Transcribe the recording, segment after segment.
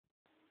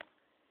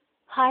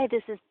Hi,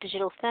 this is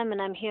Digital Femme, and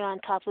I'm here on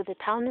top of the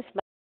Taunus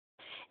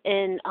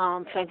in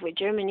Frankfurt,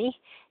 Germany.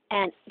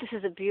 And this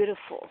is a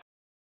beautiful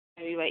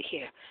area right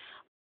here.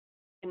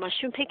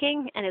 Mushroom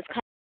picking, and it's kind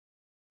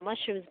of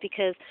mushrooms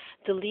because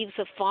the leaves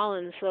have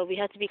fallen, so we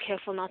have to be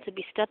careful not to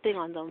be stepping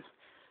on them.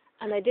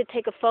 And I did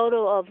take a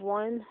photo of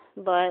one,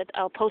 but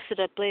I'll post it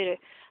up later.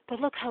 But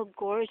look how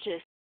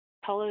gorgeous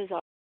colors are.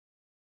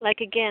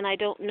 Like again, I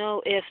don't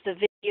know if the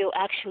video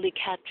actually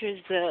captures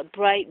the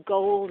bright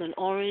gold and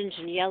orange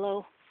and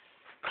yellow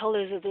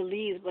colors of the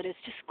leaves, but it's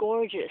just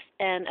gorgeous.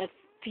 And a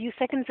few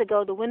seconds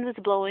ago, the wind was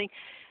blowing,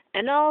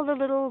 and all the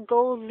little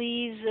gold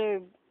leaves or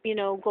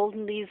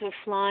golden leaves were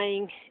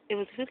flying. It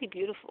was really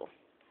beautiful.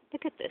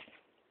 Look at this.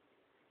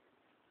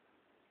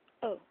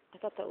 Oh, I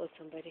thought that was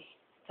somebody.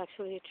 It's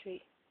actually a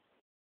tree.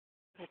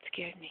 That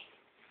scared me.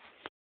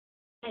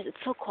 Guys, it's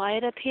so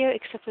quiet up here,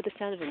 except for the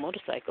sound of a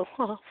motorcycle.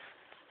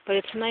 But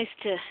it's nice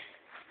to.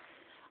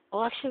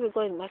 Oh, actually, we're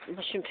going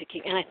mushroom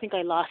picking, and I think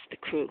I lost the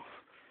crew.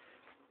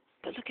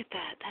 But look at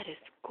that. That is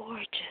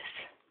gorgeous.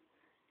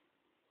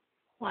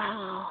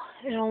 Wow.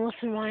 It almost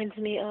reminds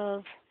me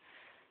of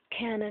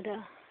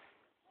Canada.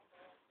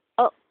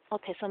 Oh,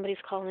 okay.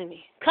 Somebody's calling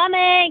me.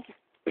 Coming!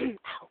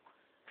 Ow.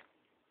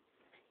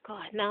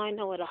 God, now I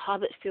know what a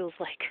hobbit feels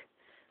like.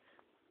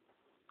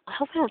 I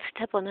hope I don't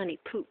step on any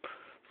poop.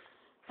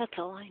 That's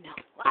all I know.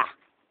 Ah!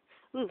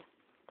 Ooh,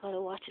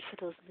 gotta watch it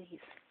for those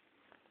leaves.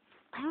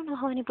 I don't know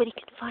how anybody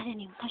can find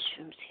any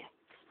mushrooms here.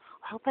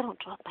 I hope I don't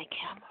drop my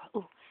camera.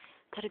 Ooh,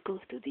 gotta go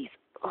through these.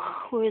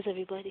 Oh, where is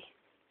everybody?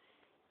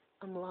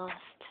 I'm lost.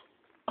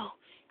 Oh,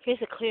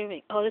 here's a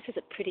clearing. Oh, this is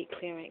a pretty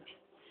clearing.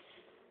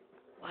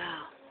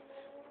 Wow.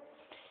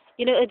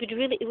 You know, it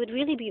would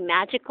really be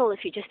magical if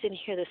you just didn't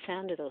hear the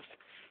sound of those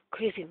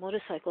crazy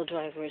motorcycle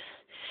drivers.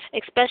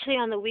 Especially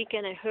on the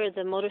weekend, I heard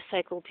the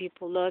motorcycle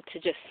people love to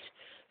just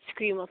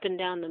scream up and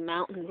down the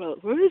mountain road.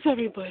 Where is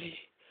everybody?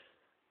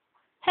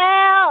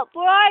 Help!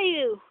 Where are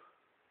you?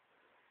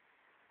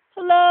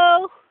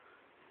 Hello?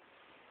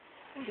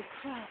 Holy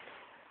crap.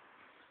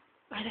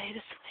 Are they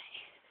this way?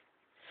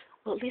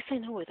 Well, at least I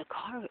know where the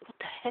car is. What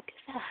the heck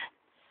is that?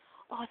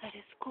 Oh, that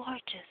is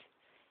gorgeous.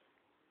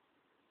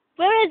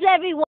 Where is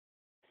everyone?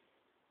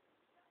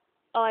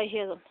 Oh, I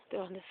hear them.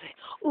 They're on this way.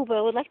 Oh, but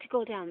I would like to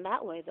go down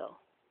that way, though.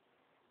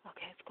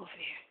 Okay, let's go over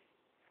here.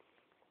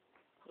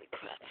 Holy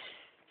crap.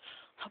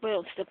 Hope I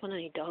don't step on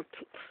any dog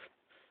poop.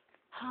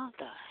 How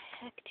the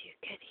heck do you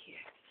get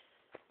here?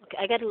 Okay,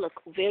 I gotta look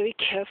very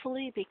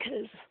carefully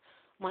because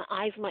my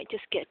eyes might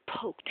just get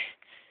poked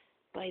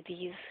by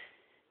these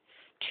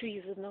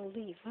trees with no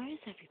leaves. Where is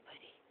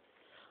everybody?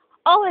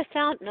 Oh, I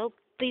found. Nope,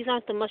 these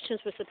aren't the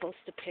mushrooms we're supposed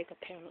to pick,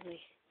 apparently.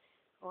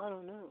 Oh, I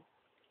don't know.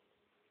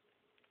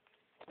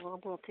 Well,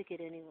 I'm gonna pick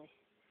it anyway.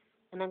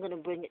 And I'm gonna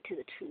bring it to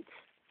the troops.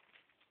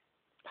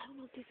 I don't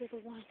know if these are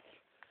the ones.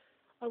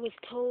 I was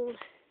told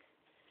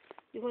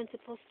you weren't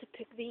supposed to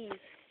pick these.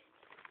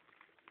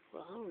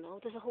 Well, I don't know.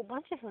 There's a whole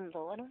bunch of them,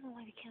 though. I don't know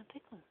why we can't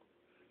pick them.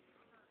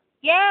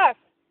 Yes!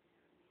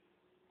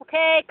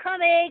 Okay,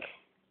 coming!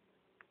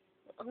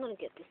 I'm gonna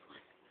get this one.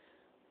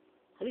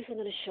 At least I'm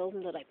gonna show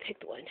them that I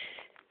picked one.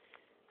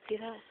 See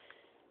that?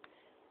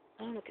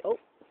 I don't know. Oh,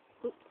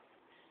 oop.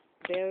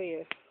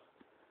 Barrier.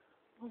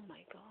 Oh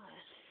my god.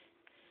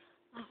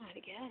 I'm gonna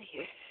get out of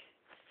here.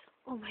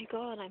 Oh my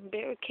god, I'm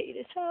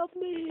barricaded. Help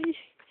me!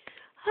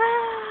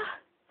 Ah!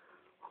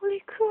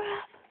 Holy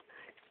crap!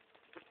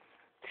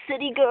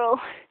 City girl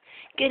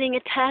getting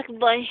attacked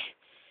by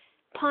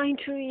pine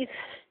trees.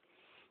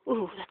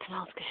 Ooh, that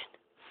smells good.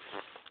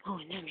 Oh,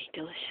 and yummy,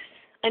 delicious.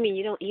 I mean,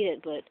 you don't eat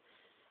it, but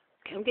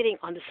okay, I'm getting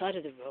on the side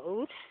of the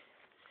road,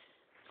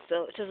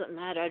 so it doesn't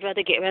matter. I'd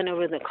rather get ran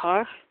over in the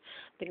car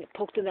than get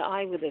poked in the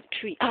eye with a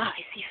tree. Ah,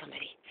 I see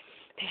somebody.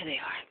 There they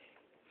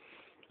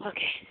are.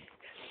 Okay,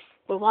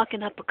 we're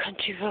walking up a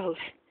country road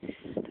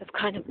that's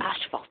kind of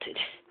asphalted.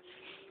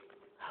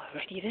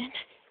 Alrighty then.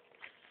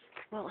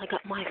 Well, I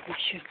got my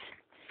mushrooms.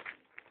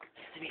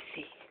 Let me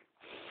see.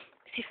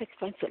 See if I can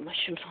find some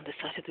mushrooms on the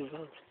side of the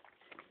road.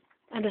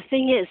 And the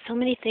thing is, so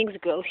many things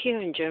grow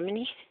here in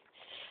Germany,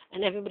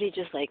 and everybody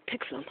just like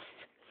picks them.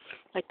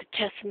 Like the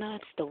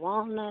chestnuts, the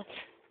walnuts.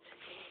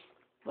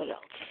 What else?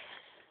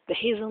 The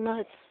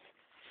hazelnuts.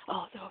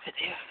 Oh, they're over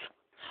there.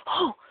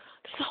 Oh,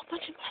 there's a whole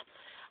bunch of mushrooms.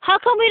 How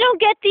come we don't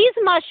get these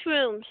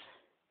mushrooms?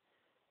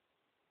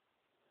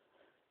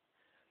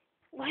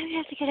 Why do we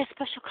have to get a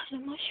special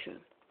kind of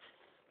mushroom?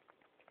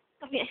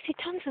 I mean, I see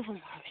tons of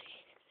them already.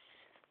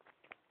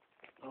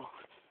 Oh,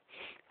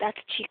 that's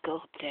Chico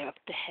up there, up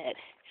the head.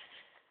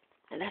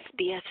 And that's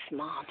BF's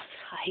mom,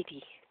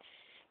 Heidi.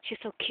 She's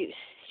so cute.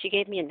 She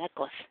gave me a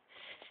necklace.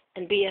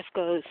 And BF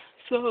goes,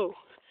 so,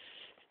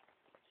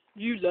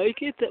 you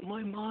like it that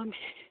my mom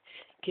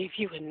gave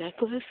you a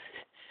necklace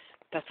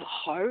that's a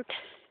heart?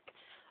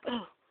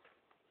 Oh,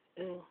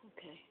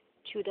 okay.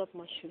 Chewed up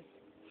mushroom.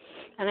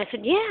 And I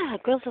said, yeah,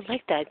 girls are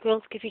like that.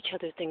 Girls give each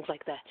other things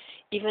like that.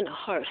 Even a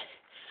heart.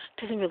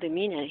 Doesn't really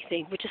mean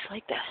anything. We're just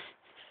like that.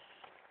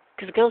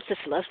 Because girls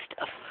just love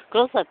stuff.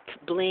 Girls love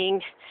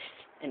bling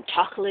and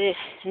chocolate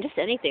and just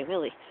anything,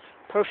 really.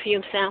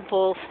 Perfume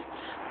samples.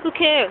 Who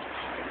cares?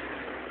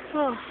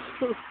 Oh,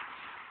 ooh,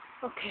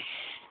 okay.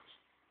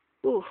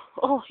 Ooh,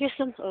 oh, here's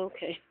some. Oh,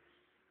 okay.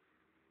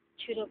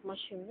 Chewed up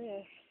mushroom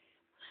there.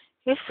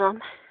 Here's some.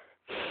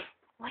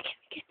 Why can't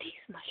we get these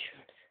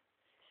mushrooms?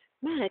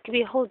 Man, it could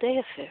be a whole day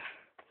affair.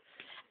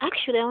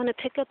 Actually, I want to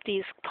pick up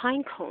these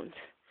pine cones.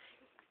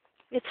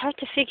 It's hard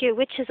to figure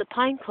which is a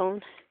pine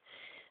cone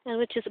and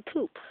which is a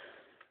poop.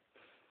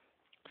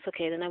 It's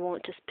okay, then I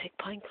won't just pick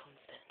pine cones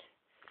then.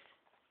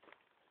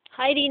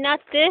 Heidi,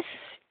 not this.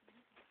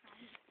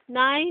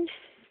 9?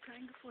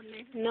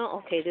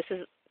 No, okay, this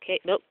is, okay,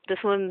 nope, this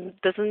one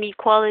doesn't meet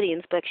quality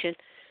inspection.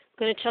 I'm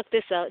gonna chuck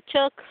this out.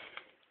 Chuck.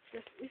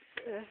 Das ist,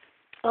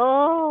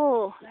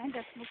 Oh. nein,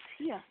 das muss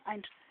hier.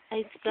 Ein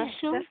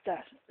special? Das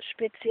da,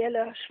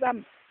 spezieller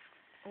Schwamm.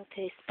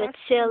 Okay,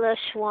 spezieller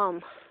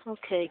Schwamm.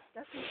 Okay.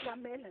 Das sind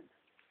Lamellen.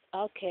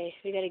 Okay,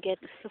 we gotta get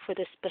for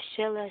the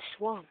spezieller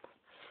Schwamm.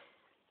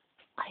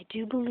 I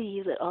do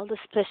believe that all the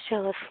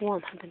spezieller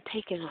Schwamm have been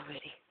taken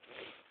already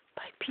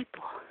by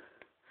people.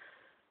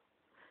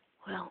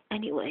 Well,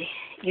 anyway,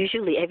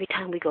 usually every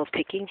time we go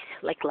picking,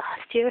 like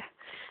last year,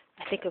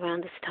 I think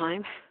around this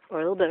time, or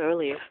a little bit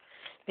earlier,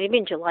 maybe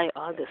in July,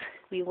 August,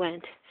 we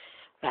went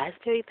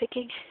raspberry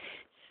picking.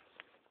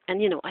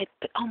 And,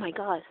 oh my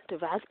God, the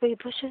raspberry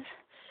bushes,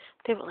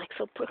 they were like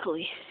so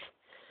prickly.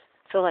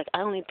 So, like,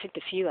 I only picked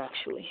a few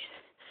actually.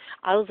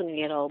 I was going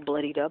to get all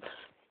bloodied up.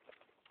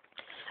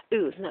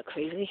 Ooh, isn't that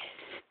crazy?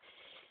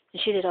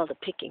 And she did all the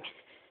picking.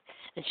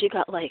 And she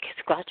got, like,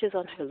 scratches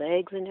on her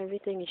legs and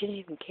everything, and she didn't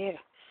even care.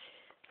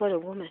 What a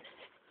woman.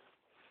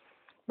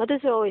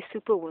 Mothers are always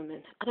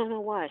superwomen. I don't know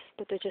why,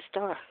 but they just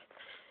are.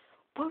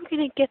 Where are we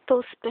going to get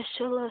those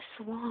special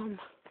swamp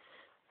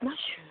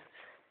mushrooms?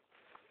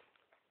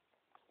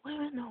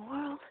 Where in the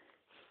world?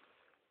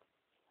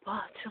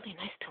 Wow, it's really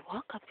nice to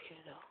walk up here,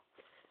 though.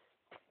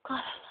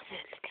 God, I love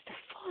it. Look at the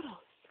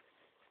photos.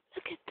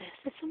 Look at this.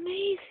 It's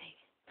amazing.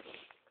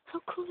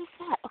 How cool is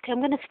that? Okay, I'm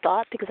going to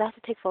stop because I have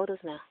to take photos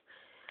now.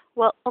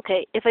 Well,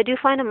 okay, if I do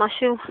find a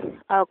mushroom,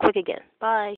 I'll click again. Bye.